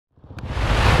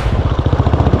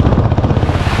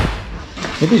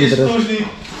यति भित्र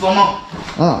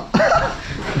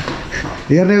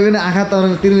हेर्ने हो भने आँखा त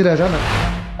तिर्मिरहेछ न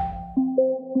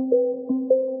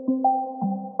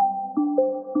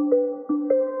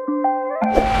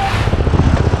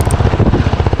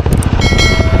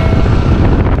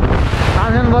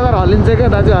बजार हल्लिन्छ क्या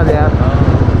दाजु आज यार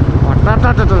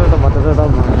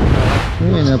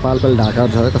पालपाल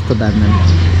ढाकाहरू छ कस्तो दामी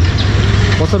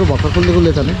कसरी भर्खर कुल्ले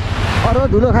कुल्ले छ नि अरू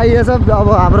धुलो खाइएछ अब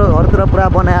हाम्रो घरतिर पुरा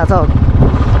बनाएको छ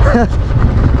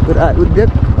पुरा उद्योग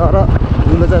तर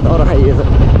धुलो चाहिँ तर खाइएछ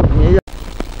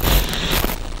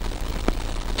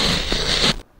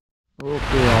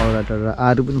ओके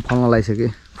आरू पनि फल्न लगाइसक्यो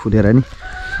फुटेर नि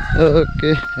okay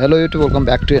hello YouTube welcome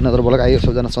back to another blog आइयो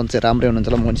सबजना सन्चै राम्रै हुनुहुन्छ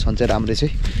होला म सन्चै राम्रै छु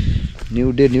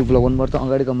न्यू डे न्यू ब्लग भन्नुपर्छ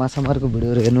अगाडिको माछा मारेको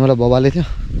भिडियोहरू हेर्नु होला बबाले थियो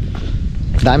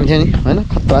दामी थियो नि होइन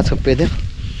खतरा छप्पे थियो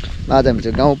आज हामी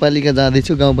चाहिँ गाउँपालिका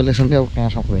जाँदैछु गाउँपालिकासँगै अब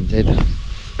कहाँसम्म हुन्छ है त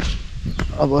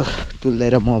अब तुल्दै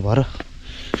र म भएर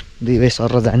दुई भाइ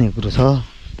सर जाने कुरो छ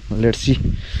लेट्स सी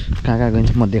कहाँ कहाँ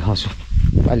गइन्छ म देखाउँछु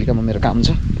पालिकामा मेरो काम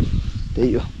छ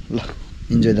त्यही हो ल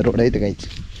इन्जोय द रोड है त गाइज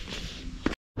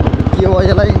के हो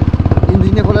यसलाई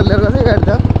इन्जिनै खोलेर लिएर गएको गाडी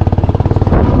त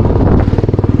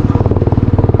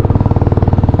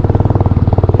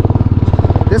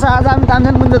त्यसो आज हामी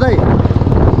तान्छन् मुन्छ त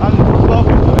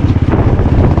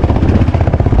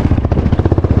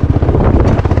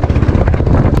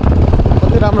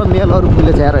कति राम्रो मेलहरू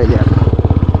खुलेछ यार अहिले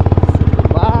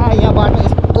बा यहाँ बाटो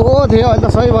यस्तो थियो अहिले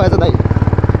त सही भएछ दाइ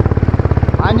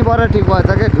पानी परेर ठिक भएछ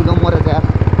क्या ढुलो मरेछ यार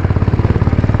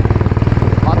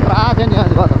खतरा थियो नि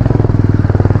अहिले बाटो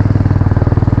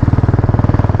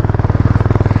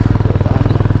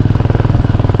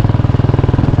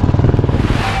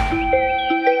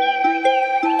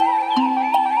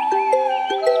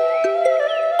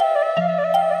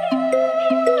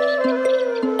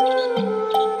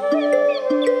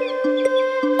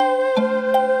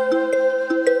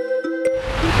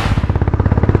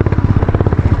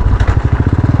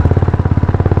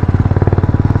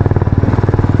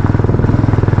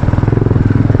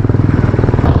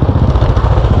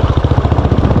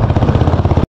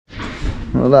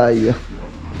ल आइयो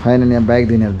फाइनल यहाँ बाइक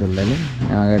दिनेहरू धुल्दै नि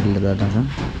यहाँ अगाडिले जाँदा छ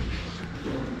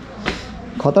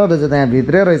खतरा रहेछ त यहाँ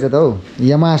भित्रै रहेछ त हौ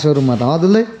यमा सोरुममा त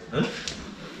धुल्दै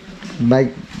बाइक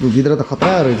भित्र त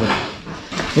खतरा रहेछ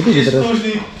यति भित्र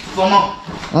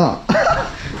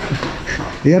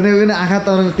हेर्ने हो भने आँखा त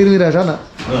तिर्मिरहेछ न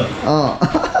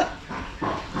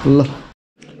ल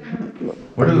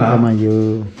यो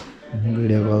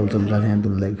भिडियो कल चल्छ यहाँ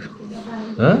धुल्दैको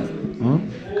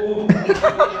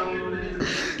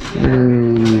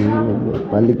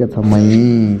पालिका छ मै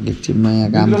एकछिनमा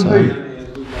यहाँ काम छ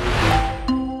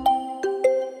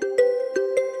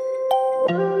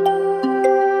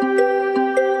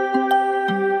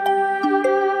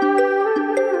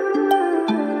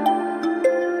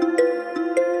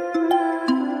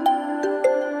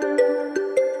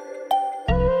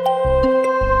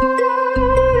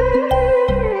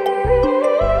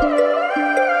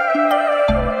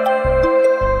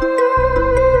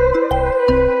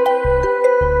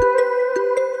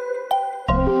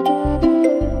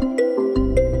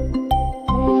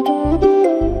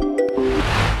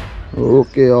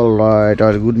okay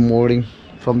all right good morning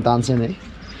from Tansen है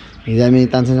हिजो हामी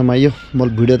तानसेनमा आइयो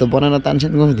मैले भिडियो त बनाएर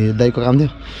तानसेन गएको हिजो दाइको काम थियो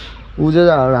ऊ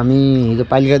चाहिँ हामी हिजो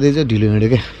पालिकादेखि चाहिँ ढिलो हिँड्यो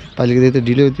क्या पालिकादेखि त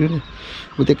ढिलो थियो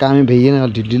ऊ त्यो कामै भइएन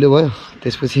अलि ढिलो भयो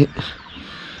त्यसपछि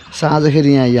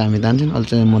साँझखेरि यहाँ आइयो हामी तानसेन अहिले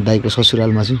चाहिँ म दाइको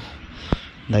ससुरालमा छु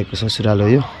दाइको ससुराल हो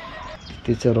यो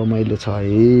त्यो चाहिँ रमाइलो छ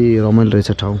है रमाइलो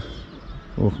रहेछ ठाउँ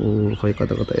ओहो खै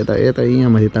कता कता यता यता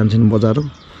यहाँ माथि तानसेन बजार हो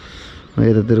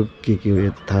यतातिर के हो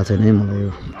यो थाहा छैन है मलाई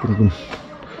यो कुन कुन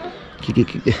के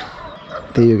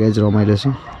त्यही हो गाइज रमाइलो छ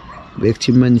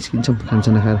एकछिनमा निस्किन्छौँ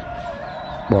खानसाना खाएर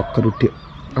भर्खर उठ्यो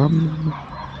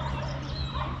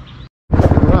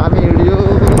हामी हिँड्यो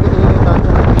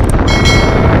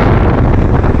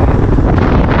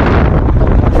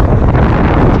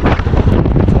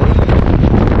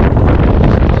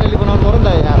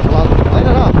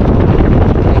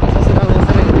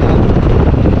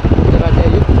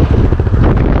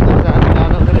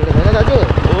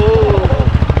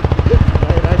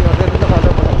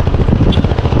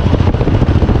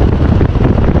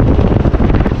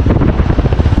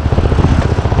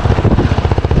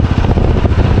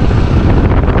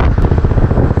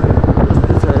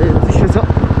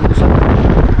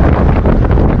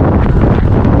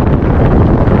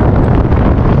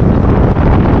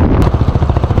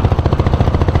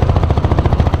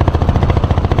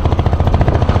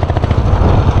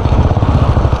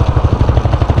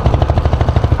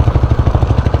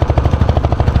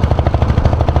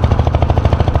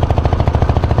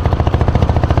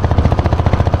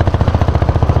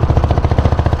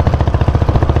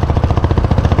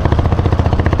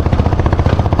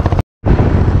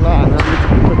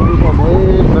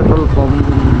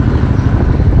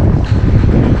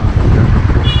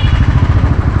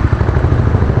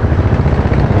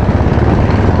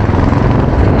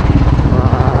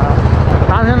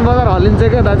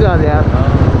छु आज यार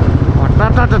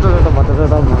टाटा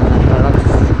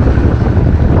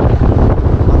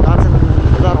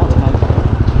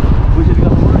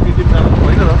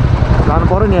जानु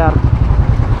पर्यो नि यार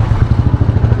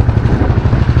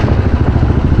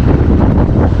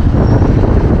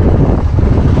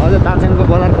अझ तानसेनको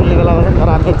बजार खुल्ने बेला भन्छ तर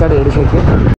हामी एकचोटि हिँडिसक्यो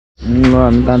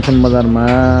हामी तानसेन बजारमा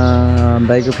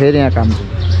दाइको फेरि यहाँ काम छ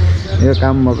यो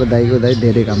काम भएको दाइको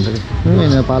धेरै काम छ कि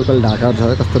यहाँ पालपाल ढाकाहरू छ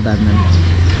कस्तो दामी दामी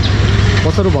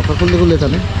कसरी भर्खर खुल्दै छ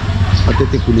नि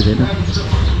त्यति खुली छैन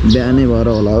बिहानै भएर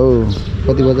होला हौ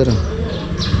कति बजेर 8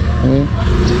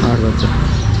 बज्छ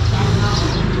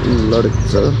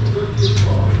लड्छ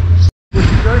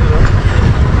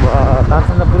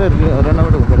तानसेन त पुरै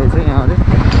रेनोभेट हुँदो रहेछ यहाँ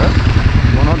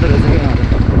बनाउँदो रहेछ कि यहाँ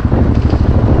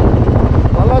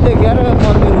तल देख्यो र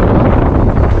मन्दिर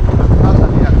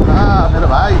मेरो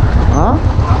भाइ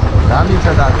दामी छ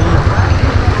दामी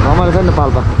रमाइलो छ नि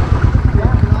पाल्पा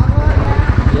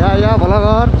या भला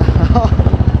घर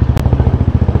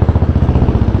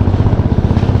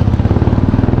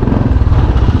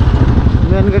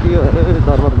मेन गेट यो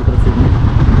दरबारभित्र छिर्ने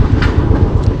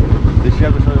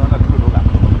एसियाको सबैभन्दा ठुलो ढोका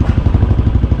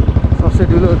सबसे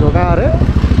ठुलो ढोका अरे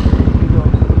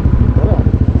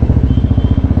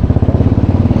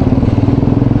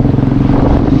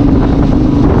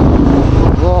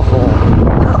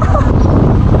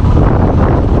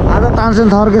आज तानसेन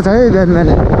थर्केछ है बिहान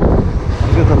बिहानै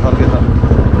थर्केछ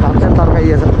तानसेन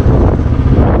थर्काइएछ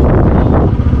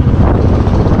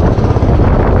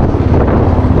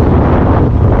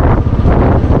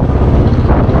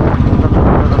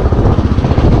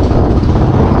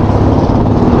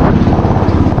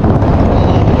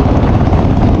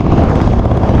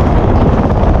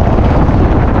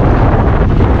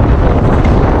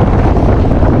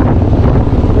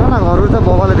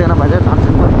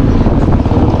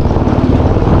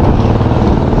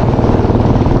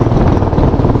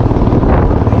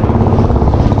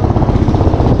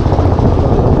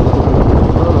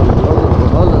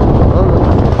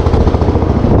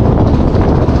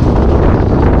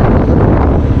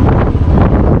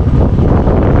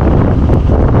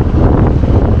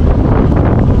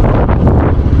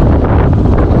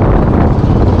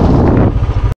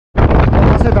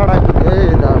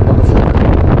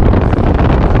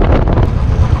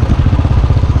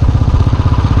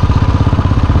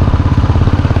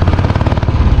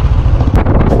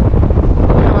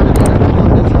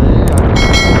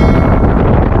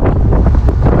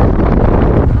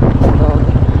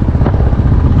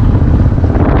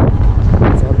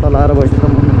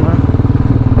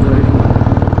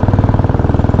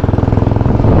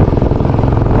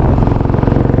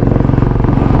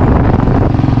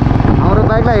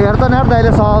हेर्छ नि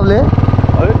दाइले सबले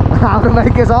हाम्रो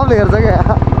बाइक के सबले हेर्छ क्या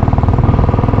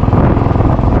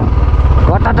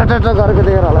घटाटट गरेको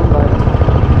देखेर होला नि भयो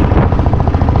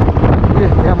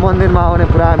यहाँ मन्दिरमा आउने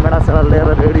पुरा मेडासेडा लिएर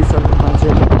रेडी छ मान्छे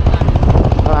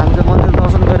तर हामी चाहिँ मन्दिर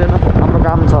दर्शन गरेन हाम्रो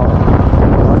काम छ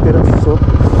घरतिर चिसो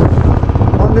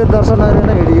मन्दिर दर्शन गरेन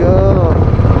हिँडियो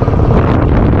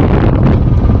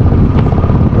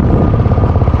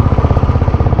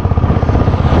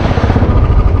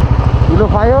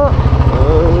पायो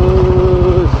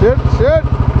सेट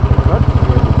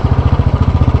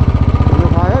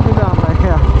पायो दिनु हामीलाई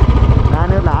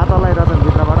नानीहरूले हात हल्लाइरहेछन्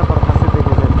भित्रबाट तर खासै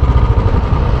देखेको छैन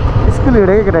स्कुल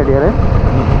हिँडेको केटाडी अरे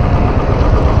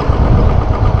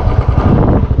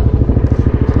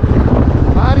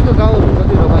पाहाडको गाउँहरू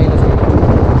कति रमाइलो छ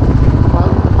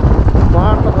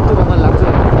पहाड त कति रमाइलो लाग्छ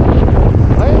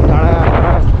है डाँडा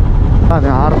हामी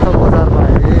हार्थ बजारमा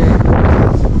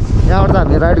यहाँबाट त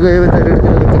हामी राइड गयो भने त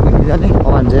रेडतिर पिकनिक जाने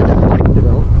अभान चाहिँ त्यहाँतिर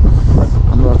हो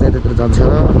हाम्रो घर चाहिँ यतातिर जान्छ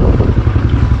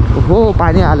ओहो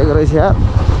पानी हालेको रहेछ यार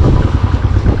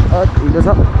हिलो छ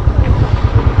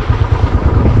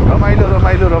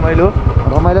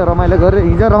रमाइलो गरेर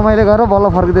हिजो रमाइलो गरेर बल्ल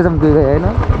फर्किँदैछौँ दुई भाइ होइन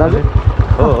दाजु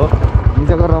हो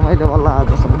हिजोको रमाइलो बल्ल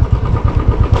आजसम्म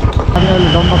अहिले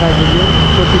डम्बा खाइदिन्थ्यो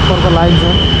त्यो टिप्परको लाइन छ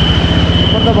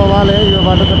कता बाबाले यो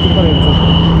बाटो त टिप्पर हिँड्छ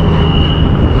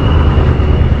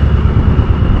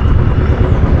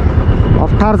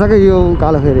अप्ठ्यारो छ क्या यो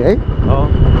उकालो फेरि है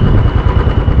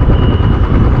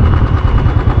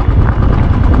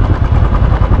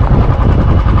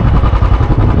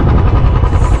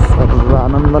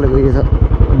आनन्दले गइएछ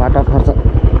बाटो फर्छ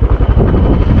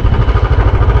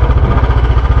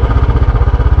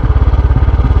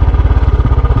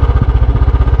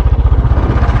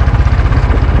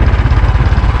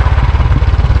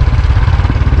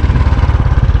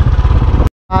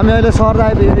हामी अहिले सर्दा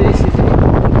आइपुग्यो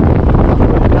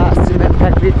सिमेन्ट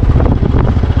फ्याक्ट्री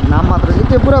नाम मात्र चाहिँ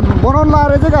त्यो पुरा बनाउनु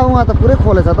लगाएर चाहिँ गाउँमा त पुरै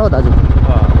खोलेछ त हौ दाजु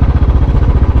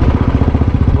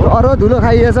घर धुलो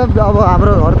खाइएछ अब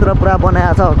हाम्रो घरतिर पुरा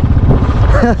बनाएको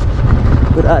छ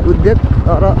पुरा उद्योग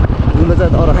तर धुलो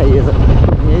चाहिँ तर खाइएछ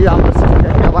यही हाम्रो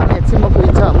सिस्टम अब हामी एकछिनमा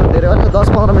पुगिन्छ हाम्रो धेरै भने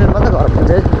 10-15 मिनटमा त घर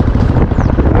पुग्छ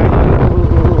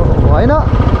होइन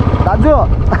दाजु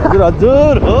हजुर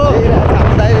हजुर हो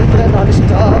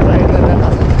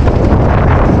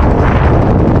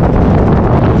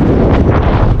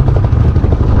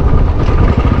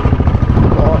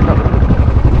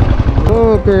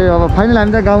ओके अब फाइनल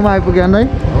हामी चाहिँ गाउँमा आइपुग्यो है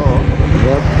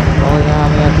अब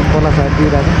यहाँ टुप्पोला साइड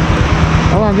दिइरहेको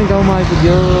अब हामी गाउँमा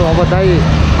आइपुग्यो अब दाइ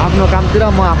आफ्नो कामतिर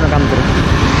म आफ्नो कामतिर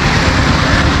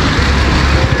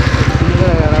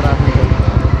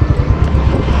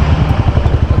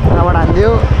यहाँबाट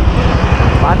हानिदियो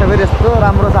बाटो फेरि यस्तो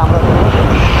राम्रो छ हाम्रो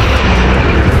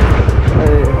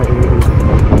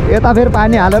यता फेरि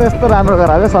पानी हालेर यस्तो राम्रो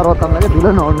गराएको सर्वोत्तमले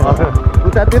धुलो नहुने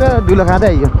उतातिर धुलो खाँदै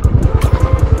आइयो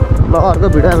ल अर्को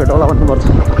भिडियो भेटौँला भन्नुपर्छ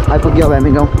आइपुग्यो अब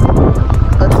हामी गाउँ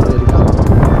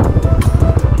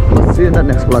See you in the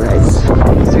next vlog guys.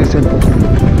 See you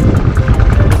soon.